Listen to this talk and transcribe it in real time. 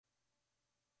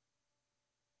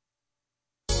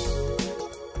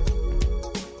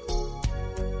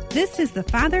This is the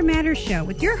Father Matters Show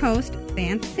with your host,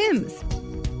 Vance Sims.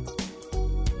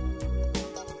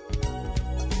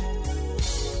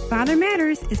 Father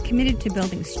Matters is committed to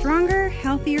building stronger,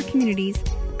 healthier communities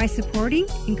by supporting,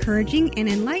 encouraging, and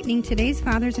enlightening today's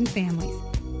fathers and families.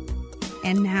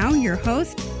 And now, your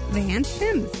host, Vance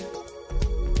Sims.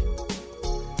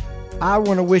 I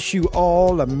want to wish you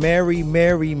all a Merry,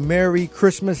 Merry, Merry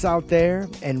Christmas out there,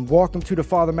 and welcome to the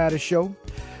Father Matters Show.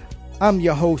 I'm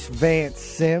your host, Vance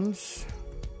Sims.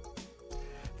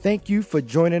 Thank you for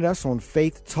joining us on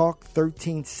Faith Talk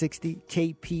 1360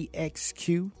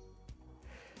 KPXQ.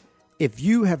 If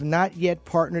you have not yet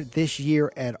partnered this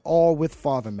year at all with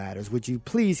Father Matters, would you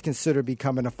please consider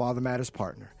becoming a Father Matters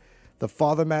partner? The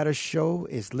Father Matters Show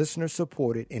is listener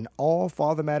supported, and all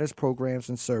Father Matters programs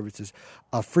and services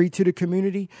are free to the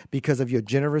community because of your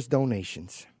generous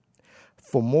donations.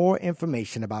 For more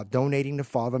information about donating to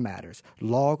Father Matters,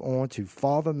 log on to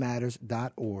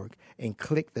fathermatters.org and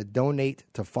click the Donate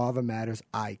to Father Matters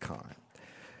icon.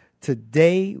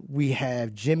 Today, we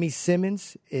have Jimmy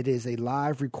Simmons. It is a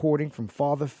live recording from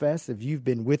Father Fest. If you've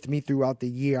been with me throughout the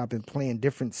year, I've been playing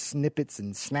different snippets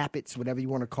and snappets, whatever you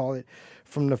want to call it,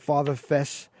 from the Father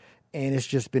Fest, and it's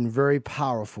just been very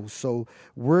powerful. So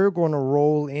we're going to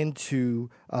roll into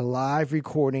a live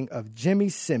recording of Jimmy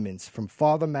Simmons from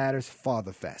Father Matters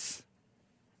Father Fest.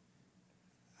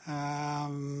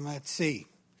 Let's see.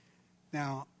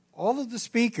 Now, all of the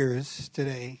speakers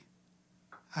today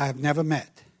I've never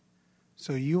met.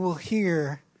 So you will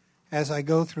hear, as I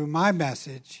go through my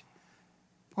message,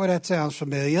 boy, that sounds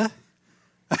familiar.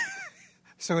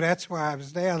 So that's why I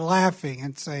was there laughing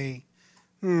and saying,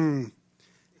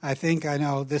 I think I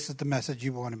know this is the message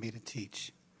you wanted me to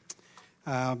teach.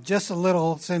 Just a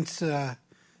little, since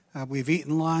we've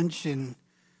eaten lunch and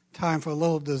time for a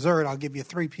little dessert, I'll give you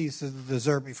 3 pieces of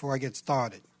dessert before I get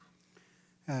started.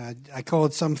 I call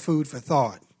it some food for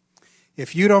thought.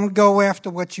 If you don't go after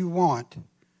what you want,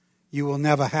 you will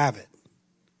never have it.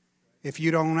 If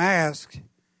you don't ask,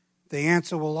 the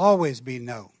answer will always be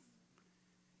no.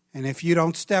 And if you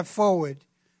don't step forward,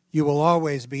 you will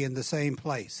always be in the same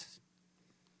place.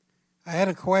 I had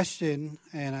a question,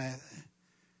 and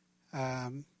how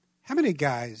many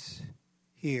guys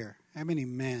here, how many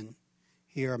men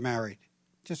here are married?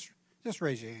 Just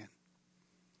raise your hand.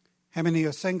 How many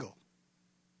are single?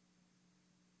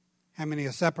 How many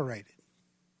are separated?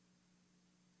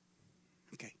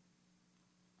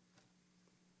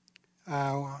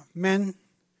 Men,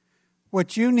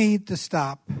 what you need to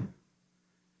stop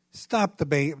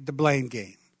the blame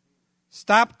game.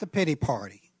 Stop the pity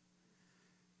party.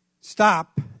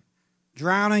 Stop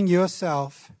drowning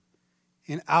yourself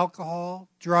in alcohol,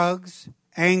 drugs,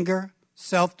 anger,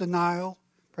 self-denial,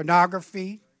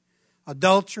 pornography,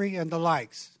 adultery, and the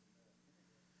likes.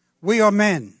 We are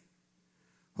men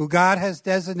who God has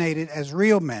designated as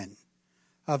real men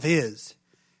of His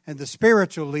and the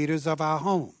spiritual leaders of our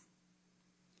home.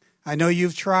 I know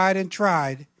you've tried and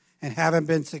haven't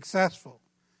been successful.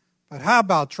 But how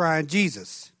about trying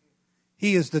Jesus?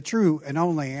 He is the true and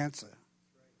only answer.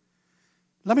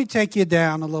 Let me take you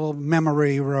down a little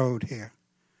memory road here.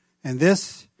 And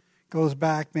this goes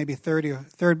back maybe 30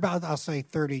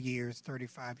 years,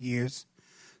 35 years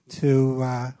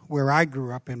to where I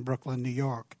grew up in Brooklyn, New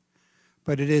York.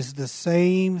 But it is the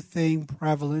same thing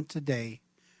prevalent today,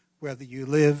 whether you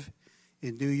live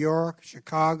in New York,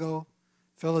 Chicago,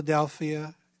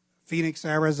 Philadelphia, Phoenix,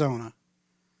 Arizona.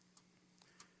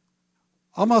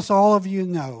 Almost all of you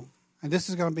know, and this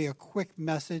is going to be a quick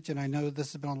message, and I know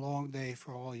this has been a long day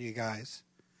for all you guys,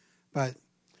 but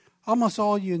almost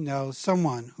all you know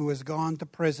someone who has gone to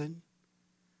prison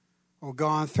or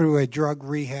gone through a drug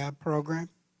rehab program.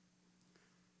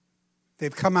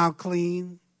 They've come out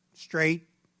clean, straight,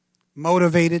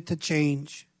 motivated to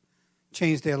change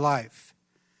their life.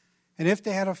 And if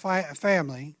they had a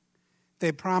family,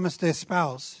 they promised their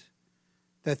spouse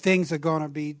that things are going to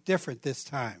be different this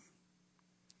time.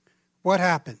 What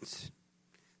happens?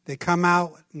 They come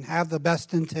out and have the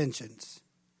best intentions.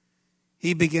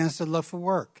 He begins to look for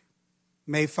work.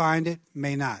 May find it,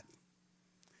 may not.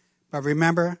 But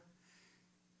remember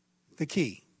the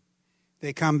key.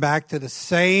 They come back to the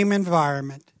same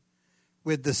environment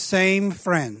with the same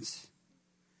friends.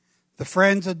 The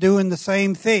friends are doing the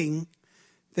same thing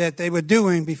that they were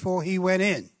doing before he went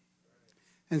in.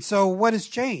 And so what has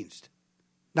changed?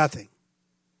 Nothing.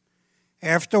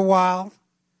 After a while,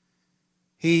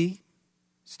 he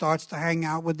starts to hang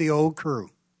out with the old crew,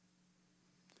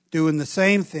 doing the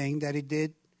same thing that he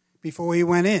did before he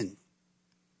went in.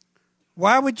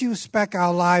 Why would you expect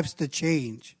our lives to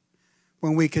change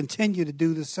when we continue to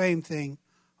do the same thing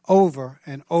over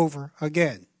and over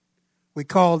again? We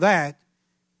call that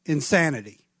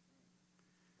insanity.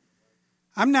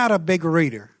 I'm not a big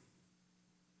reader,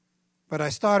 but I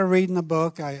started reading a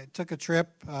book. I took a trip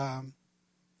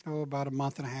about a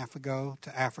month and a half ago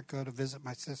to Africa to visit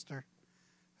my sister.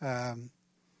 And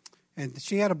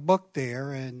she had a book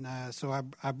there, and so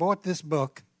I bought this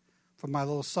book for my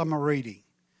little summer reading.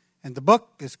 And the book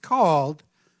is called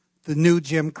The New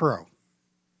Jim Crow.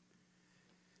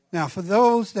 Now, for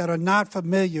those that are not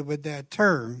familiar with that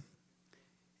term,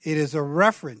 it is a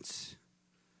reference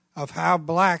of how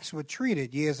blacks were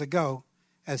treated years ago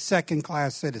as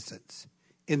second-class citizens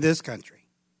in this country.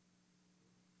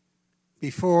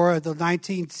 Before the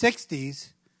 1960s,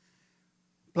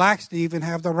 blacks didn't even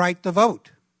have the right to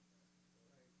vote.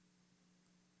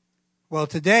 Well,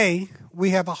 today,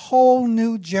 we have a whole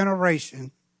new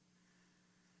generation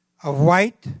of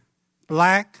white,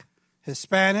 black,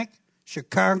 Hispanic,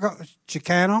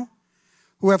 Chicano,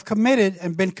 who have committed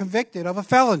and been convicted of a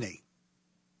felony.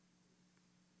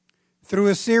 Through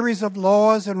a series of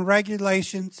laws and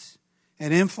regulations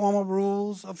and informal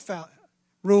rules,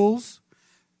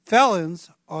 felons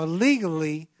are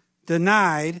legally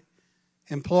denied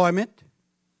employment.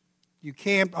 You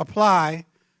can't apply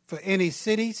for any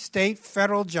city, state,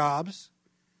 federal jobs.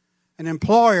 An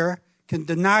employer can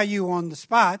deny you on the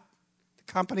spot. The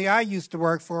company I used to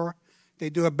work for, they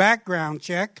do a background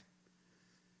check.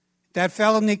 That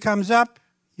felony comes up,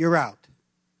 you're out,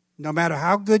 no matter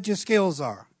how good your skills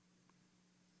are.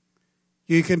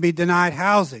 You can be denied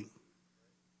housing,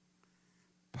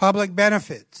 public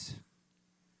benefits,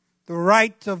 the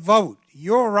right to vote,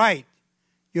 your right,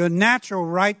 your natural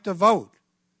right to vote,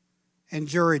 and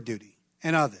jury duty,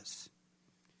 and others.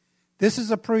 This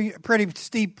is a pretty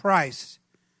steep price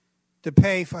to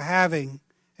pay for having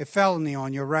a felony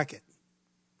on your record.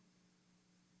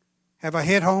 Have I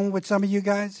hit home with some of you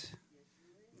guys?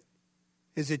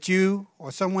 Is it you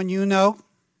or someone you know?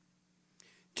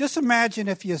 Just imagine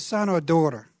if your son or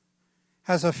daughter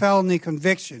has a felony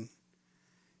conviction.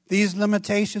 These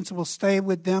limitations will stay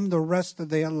with them the rest of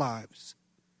their lives.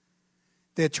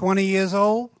 They're 20 years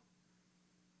old.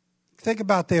 Think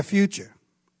about their future.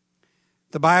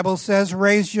 The Bible says,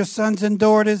 raise your sons and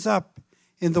daughters up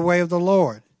in the way of the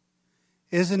Lord.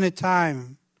 Isn't it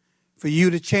time for you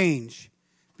to change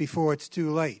before it's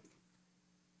too late?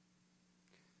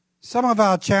 Some of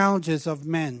our challenges of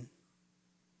men.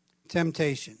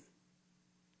 Temptation.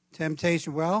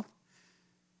 Temptation, well,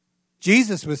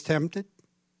 Jesus was tempted.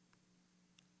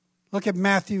 Look at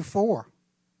Matthew 4.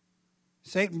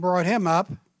 Satan brought him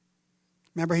up.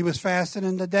 Remember, he was fasting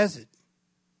in the desert.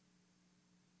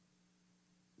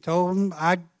 Told him,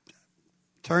 I'd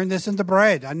turn this into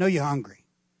bread. I know you're hungry.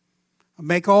 I'll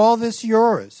make all this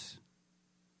yours.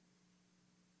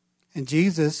 And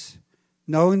Jesus,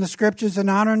 knowing the scriptures and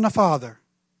honoring the Father,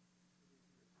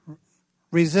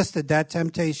 resisted that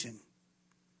temptation.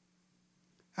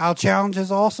 Our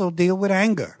challenges also deal with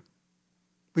anger.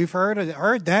 We've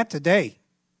heard that today.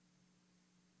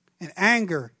 And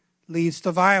anger leads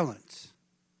to violence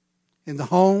in the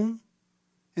home,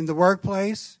 in the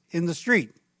workplace, in the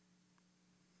street.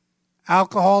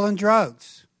 Alcohol and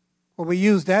drugs. Well, we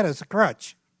use that as a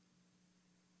crutch.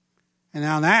 And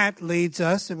now that leads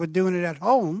us, if we're doing it at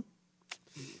home,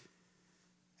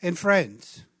 and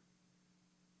friends.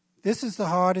 This is the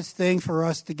hardest thing for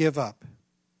us to give up.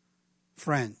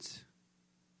 Friends.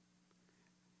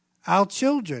 Our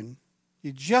children,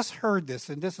 you just heard this,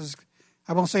 and this is,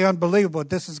 I won't say unbelievable, but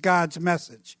this is God's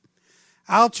message.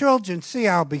 Our children see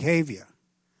our behavior,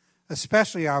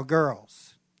 especially our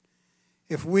girls.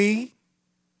 If we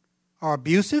are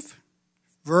abusive,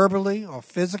 verbally or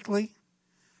physically,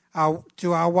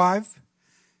 to our wife,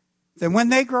 then when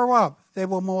they grow up, they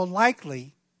will more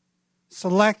likely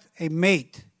select a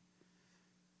mate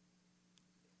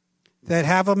that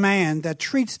have a man that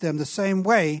treats them the same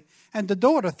way, and the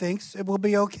daughter thinks it will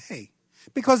be okay.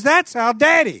 Because that's how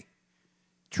daddy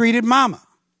treated mama.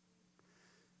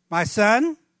 My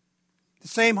son, the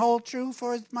same hold true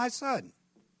for my son.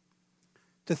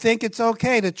 To think it's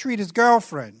okay to treat his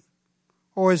girlfriend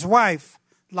or his wife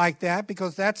like that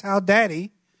because that's how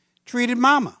daddy treated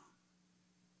mama.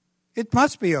 It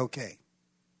must be okay.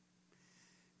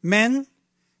 Men,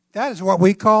 that is what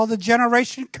we call the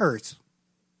generation curse.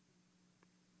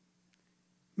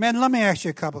 Men, let me ask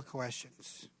you a couple of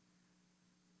questions.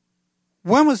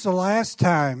 When was the last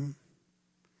time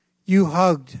you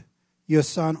hugged your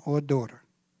son or daughter?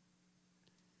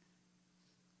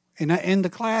 In the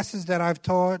classes that I've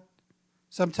taught,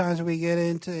 sometimes we get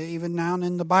into, even now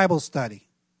in the Bible study,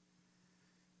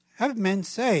 have men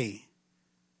say,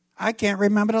 I can't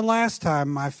remember the last time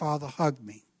my father hugged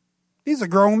me. These are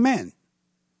grown men.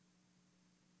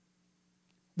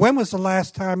 When was the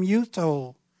last time you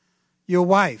told your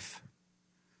wife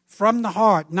from the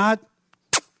heart, not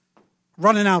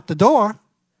running out the door,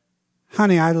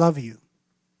 honey, I love you?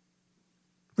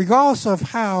 Regardless of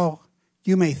how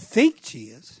you may think she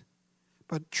is,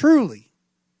 but truly,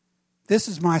 this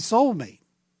is my soulmate.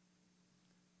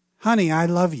 Honey, I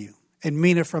love you, and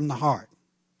mean it from the heart.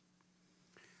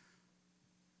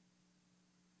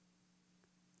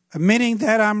 Admitting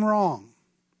that I'm wrong.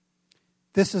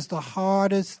 This is the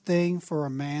hardest thing for a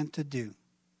man to do.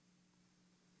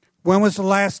 When was the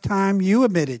last time you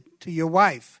admitted to your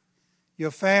wife,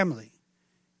 your family,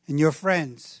 and your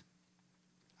friends,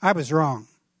 I was wrong.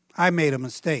 I made a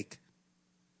mistake.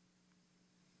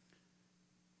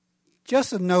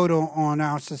 Just a note on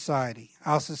our society.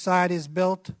 Our society is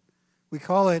built, we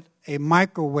call it a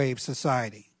microwave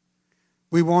society.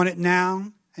 We want it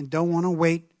now and don't want to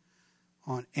wait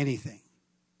on anything.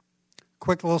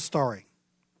 Quick little story.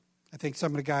 I think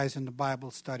some of the guys in the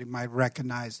Bible study might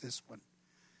recognize this one.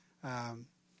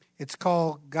 It's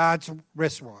called God's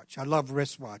wristwatch. I love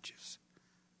wristwatches.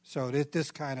 So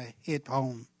this kind of hit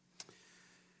home.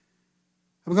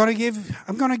 I'm going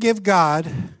to give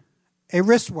God a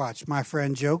wristwatch, my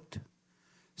friend joked,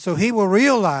 so he will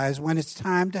realize when it's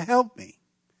time to help me.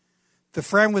 The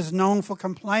friend was known for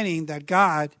complaining that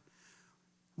God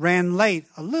ran late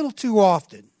a little too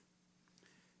often.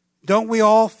 Don't we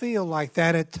all feel like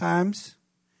that at times?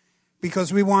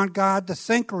 Because we want God to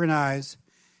synchronize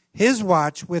his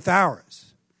watch with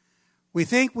ours. We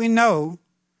think we know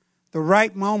the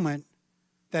right moment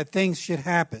that things should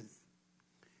happen.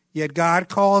 Yet God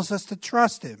calls us to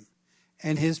trust him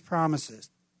and his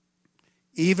promises,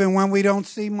 even when we don't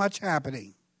see much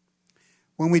happening.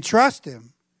 When we trust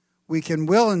him, we can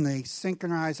willingly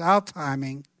synchronize our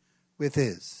timing with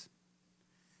his.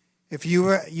 If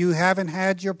you haven't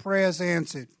had your prayers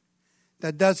answered,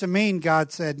 that doesn't mean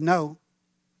God said no.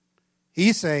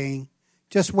 He's saying,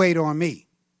 just wait on me.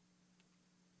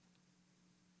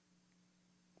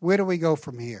 Where do we go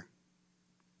from here?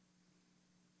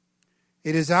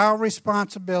 It is our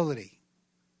responsibility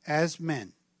as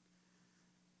men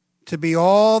to be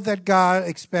all that God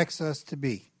expects us to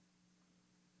be.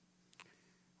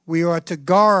 We are to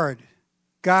guard,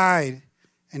 guide,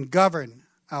 and govern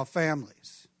our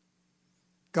families.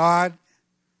 God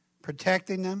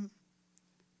protecting them,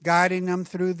 guiding them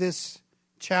through these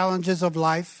challenges of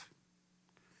life.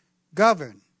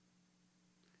 Govern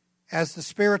as the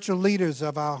spiritual leaders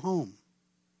of our home,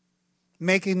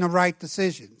 making the right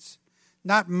decisions.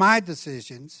 Not my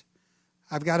decisions.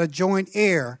 I've got a joint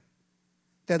heir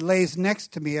that lays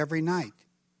next to me every night.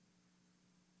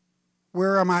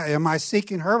 Where am I? Am I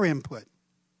seeking her input?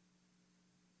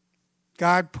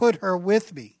 God put her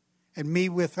with me and me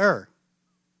with her.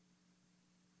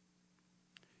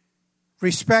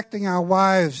 Respecting our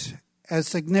wives as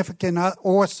significant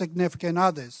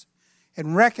others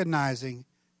and recognizing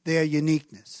their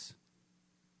uniqueness.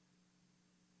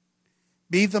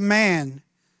 Be the man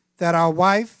that our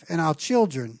wife and our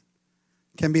children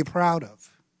can be proud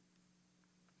of.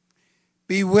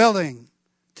 Be willing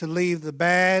to leave the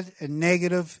bad and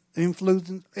negative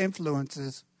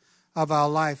influences of our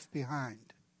life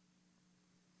behind.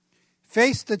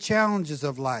 Face the challenges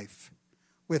of life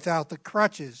without the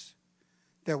crutches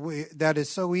that is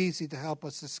so easy to help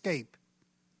us escape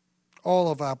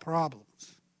all of our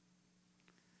problems.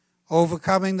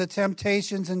 Overcoming the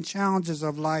temptations and challenges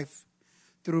of life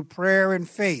through prayer and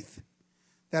faith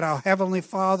that our Heavenly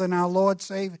Father and our Lord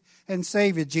and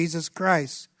Savior, Jesus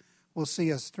Christ, will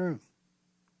see us through.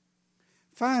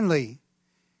 Finally,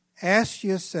 ask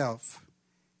yourself,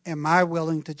 am I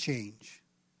willing to change?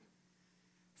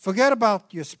 Forget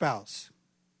about your spouse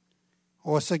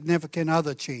or significant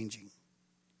other changing.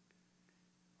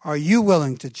 Are you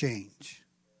willing to change?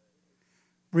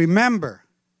 Remember,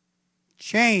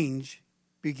 change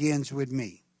begins with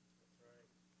me.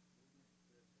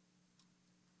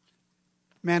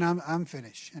 Man, I'm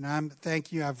finished, and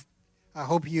thank you. I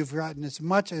hope you've gotten as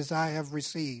much as I have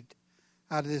received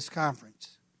out of this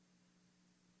conference.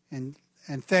 And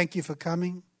thank you for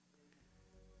coming.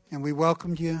 And we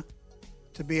welcome you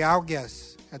to be our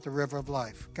guests at the River of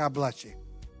Life. God bless you.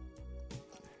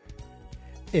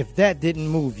 If that didn't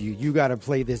move you, you got to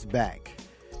play this back.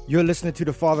 You're listening to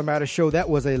the Father Matters Show. That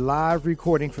was a live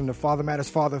recording from the Father Matters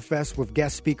Father Fest with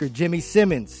guest speaker Jimmy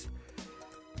Simmons.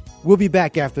 We'll be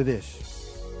back after this.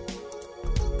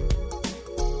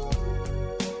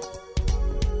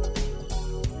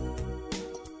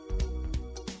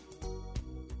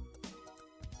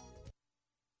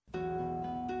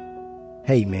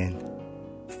 Hey man,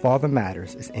 Father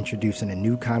Matters is introducing a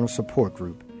new kind of support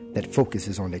group that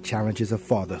focuses on the challenges of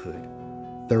fatherhood.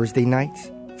 Thursday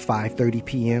nights, 5:30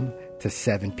 p.m. to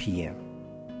 7 p.m.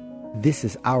 This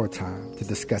is our time to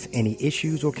discuss any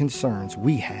issues or concerns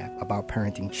we have about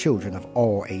parenting children of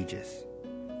all ages.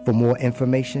 For more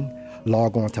information,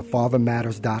 log on to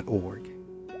fathermatters.org.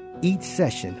 Each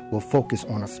session will focus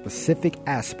on a specific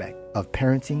aspect of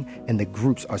parenting, and the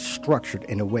groups are structured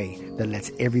in a way that lets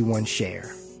everyone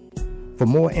share. For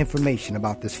more information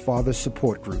about this father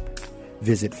support group,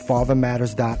 visit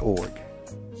fathermatters.org.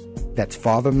 That's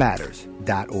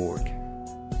fathermatters.org.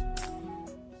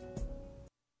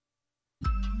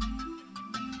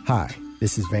 Hi,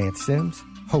 this is Vance Sims,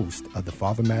 host of the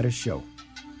Father Matters Show.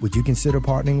 Would you consider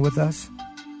partnering with us?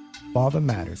 Father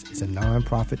Matters is a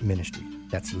nonprofit ministry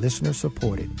that's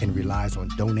listener-supported and relies on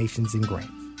donations and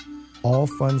grants. All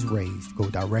funds raised go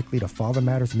directly to Father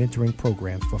Matters mentoring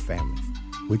programs for families,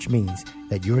 which means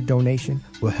that your donation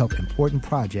will help important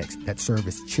projects that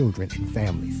service children and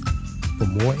families. For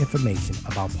more information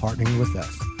about partnering with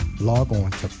us, log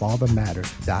on to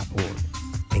fathermatters.org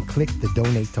and click the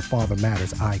Donate to Father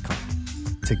Matters icon.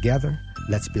 Together,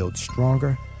 let's build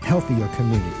stronger, healthier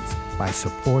communities by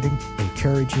supporting,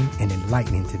 encouraging, and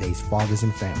enlightening today's fathers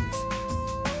and families.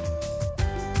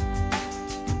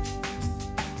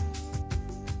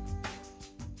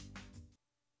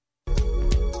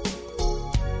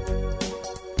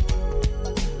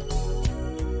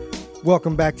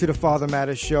 Welcome back to the Father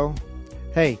Matters Show.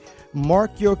 Hey,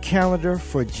 mark your calendar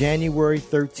for January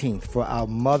 13th for our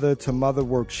Mother to Mother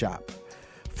workshop.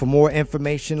 For more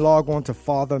information, log on to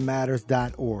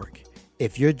fathermatters.org.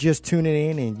 If you're just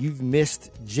tuning in and you've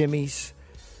missed Jimmy's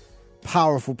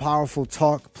powerful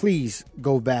talk, please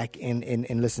go back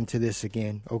and listen to this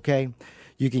again, okay?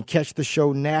 You can catch the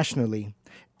show nationally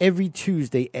every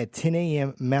Tuesday at 10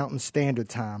 a.m. Mountain Standard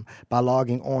Time by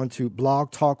logging on to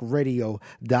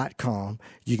blogtalkradio.com.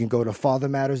 You can go to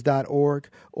fathermatters.org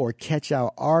or catch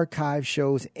our archive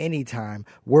shows anytime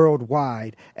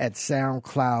worldwide at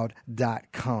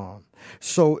soundcloud.com.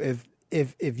 So if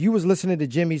you was listening to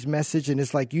Jimmy's message and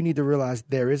it's like you need to realize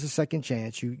there is a second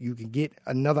chance, you can get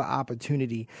another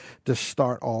opportunity to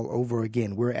start all over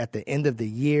again. We're at the end of the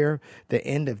year, the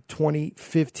end of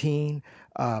 2015,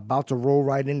 about to roll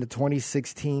right into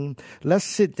 2016. Let's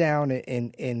sit down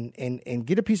and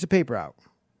get a piece of paper out,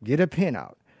 get a pen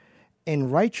out,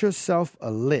 and write yourself a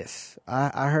list.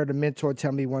 I heard a mentor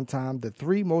tell me one time the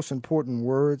 3 most important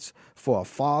words for a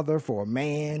father, for a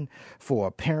man, for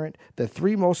a parent, the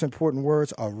 3 most important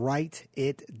words are write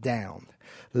it down.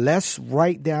 Let's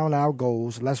write down our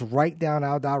goals. Let's write down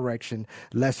our direction.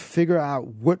 Let's figure out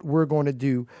what we're going to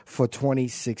do for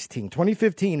 2016.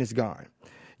 2015 is gone.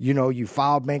 You know, you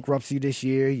filed bankruptcy this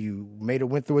year. You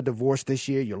went through a divorce this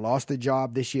year. You lost a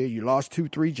job this year. You lost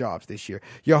 2-3 jobs this year.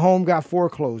 Your home got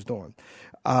foreclosed on.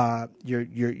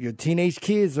 Your teenage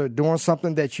kids are doing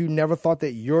something that you never thought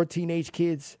that your teenage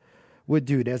kids would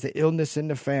do. There's an illness in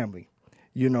the family.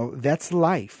 You know, that's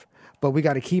life. But we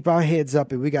got to keep our heads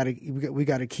up and we got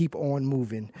to keep on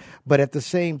moving. But at the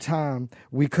same time,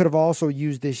 we could have also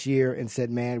used this year and said,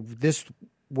 man, this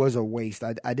was a waste.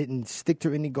 I didn't stick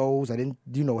to any goals. I didn't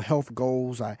do health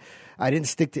goals. I didn't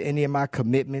stick to any of my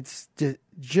commitments.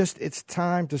 Just it's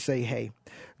time to say, hey,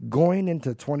 going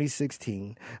into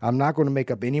 2016, I'm not going to make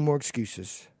up any more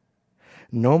excuses.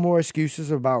 No more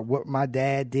excuses about what my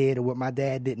dad did or what my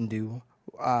dad didn't do.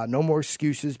 No more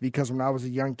excuses because when I was a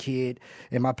young kid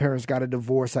and my parents got a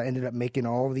divorce, I ended up making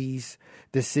all these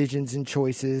decisions and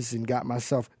choices and got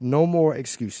myself. No more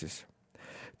excuses.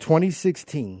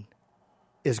 2016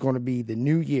 is going to be the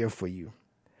new year for you.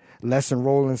 Let's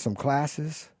enroll in some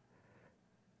classes.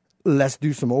 Let's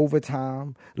do some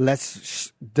overtime.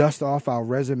 Let's dust off our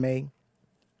resume.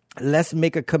 Let's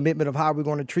make a commitment of how we're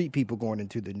going to treat people going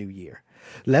into the new year.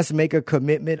 Let's make a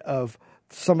commitment of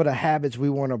some of the habits we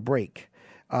want to break.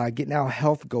 Getting our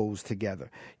health goals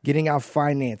together, getting our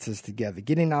finances together,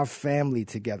 getting our family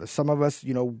together. Some of us,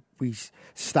 we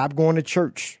stopped going to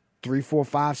church 3, 4,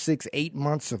 5, 6, 8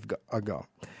 months ago.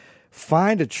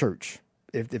 Find a church.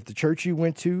 If the church you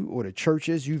went to or the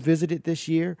churches you visited this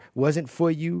year wasn't for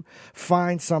you,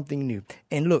 find something new.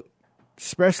 And look,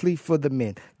 especially for the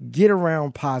men, get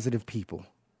around positive people,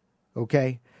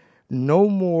 okay? No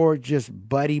more just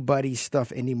buddy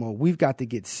stuff anymore. We've got to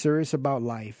get serious about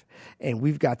life, and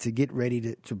we've got to get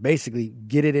ready to basically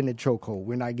get it in the chokehold.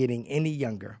 We're not getting any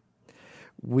younger.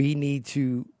 We need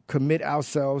to commit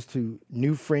ourselves to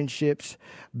new friendships,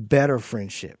 better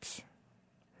friendships.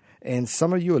 And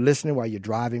some of you are listening while you're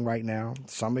driving right now.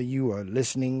 Some of you are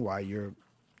listening while you're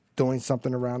doing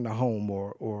something around the home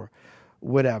or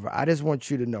whatever. I just want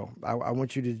you to know. I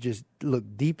want you to just look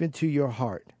deep into your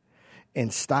heart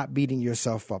and stop beating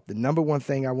yourself up. The number one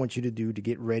thing I want you to do to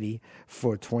get ready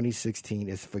for 2016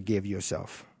 is forgive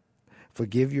yourself.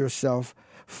 Forgive yourself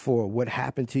for what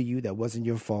happened to you that wasn't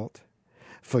your fault.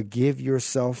 Forgive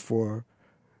yourself for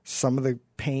some of the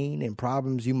pain and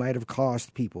problems you might have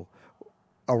caused people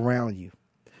around you.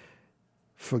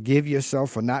 Forgive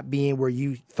yourself for not being where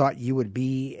you thought you would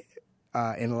be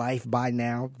in life by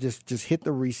now. Just hit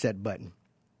the reset button.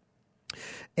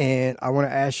 And I want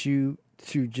to ask you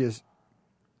to just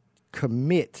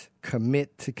commit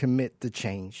to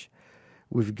change.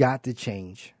 We've got to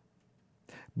change.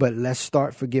 But let's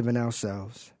start forgiving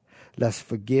ourselves. Let's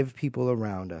forgive people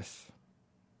around us.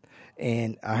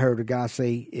 And I heard a guy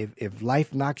say, if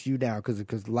life knocks you down,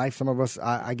 because life, some of us,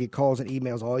 I get calls and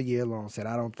emails all year long, said,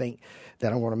 I don't think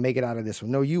that I'm going to make it out of this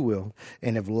one. No, you will.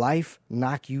 And if life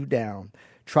knock you down,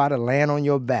 try to land on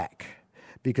your back.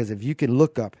 Because if you can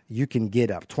look up, you can get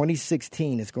up.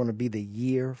 2016 is going to be the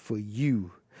year for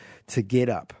you to get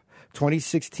up.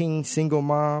 2016 single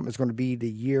mom is going to be the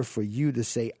year for you to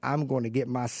say, I'm going to get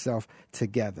myself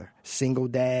together. Single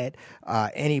dad,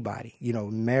 anybody,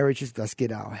 marriages, let's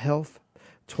get our health.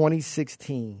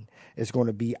 2016 is going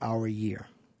to be our year.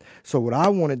 So what I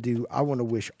want to do, I want to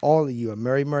wish all of you a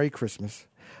Merry, Merry Christmas,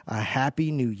 a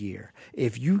Happy New Year.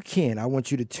 If you can, I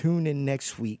want you to tune in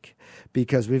next week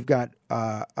because we've got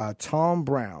Tom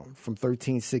Brown from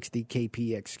 1360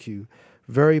 KPXQ.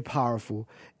 Very powerful.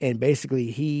 And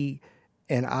basically, he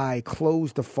and I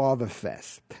closed the Father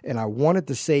Fest. And I wanted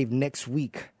to save next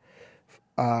week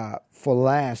for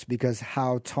last because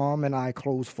how Tom and I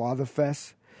close Father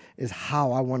Fest is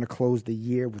how I want to close the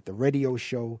year with the radio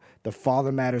show, the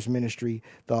Father Matters Ministry,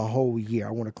 the whole year.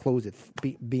 I want to close it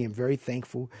being very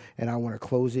thankful, and I want to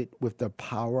close it with the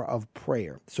power of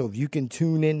prayer. So if you can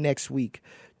tune in next week.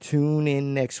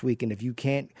 And if you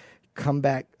can't, come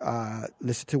back,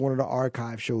 listen to one of the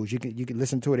archive shows. You can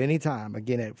listen to it anytime.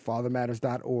 Again, at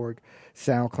fathermatters.org,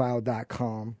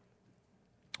 soundcloud.com,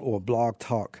 or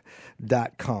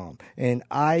blogtalk.com. And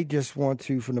I just want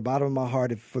to, from the bottom of my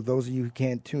heart, for those of you who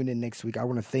can't tune in next week, I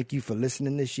want to thank you for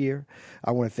listening this year.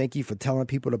 I want to thank you for telling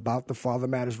people about the Father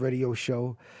Matters radio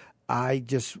show. I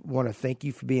just want to thank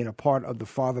you for being a part of the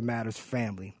Father Matters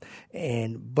family.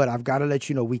 But I've got to let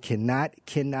you know, we cannot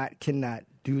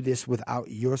do this without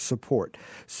your support.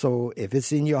 So if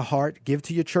it's in your heart, give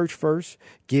to your church first,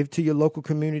 give to your local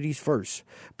communities first.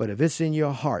 But if it's in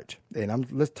your heart, and I'm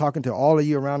talking to all of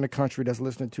you around the country that's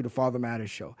listening to the Father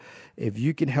Matters show, if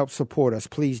you can help support us,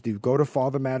 please do. Go to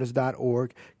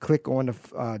fathermatters.org, click on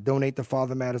the donate the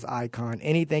Father Matters icon.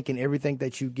 Anything and everything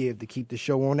that you give to keep the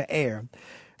show on the air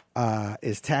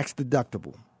is tax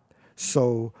deductible.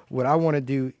 So what I want to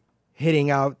do, heading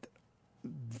out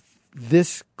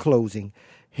this closing,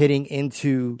 heading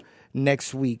into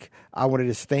next week, I want to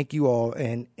just thank you all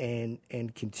and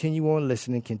continue on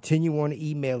listening, continue on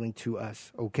emailing to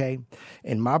us, okay?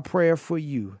 And my prayer for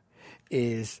you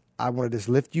is I want to just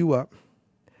lift you up,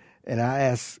 and I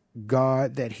ask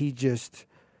God that he just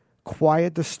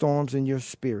quiet the storms in your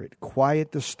spirit,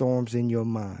 quiet the storms in your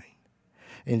mind,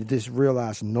 and just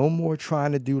realize no more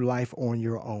trying to do life on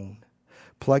your own.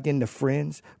 Plug into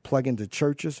friends, plug into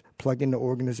churches, plug into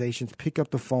organizations. Pick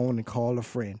up the phone and call a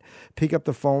friend. Pick up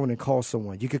the phone and call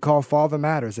someone. You can call Father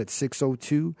Matters at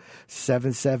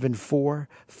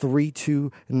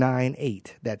 602-774-3298.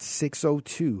 That's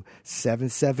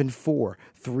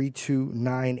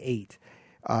 602-774-3298.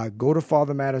 Go to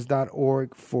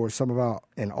fathermatters.org for some of our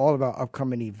and all of our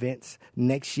upcoming events.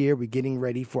 Next year, we're getting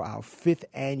ready for our 5th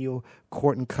annual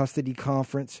Court and Custody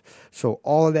Conference. So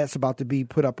all of that's about to be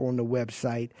put up on the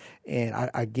website. And I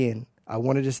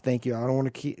want to just thank you. I don't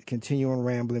want to continue on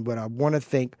rambling, but I want to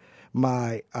thank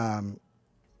my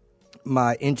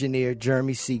engineer,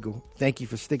 Jeremy Siegel. Thank you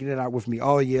for sticking it out with me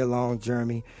all year long,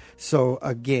 Jeremy. So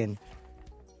again,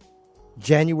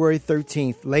 January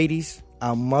 13th, ladies,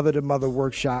 our mother-to-mother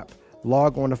workshop.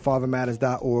 Log on to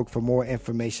fathermatters.org for more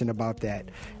information about that.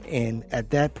 And at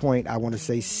that point, I want to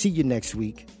say see you next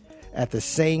week. At the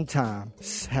same time,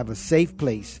 have a safe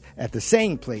place. At the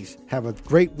same place, have a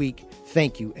great week.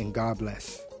 Thank you, and God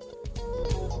bless.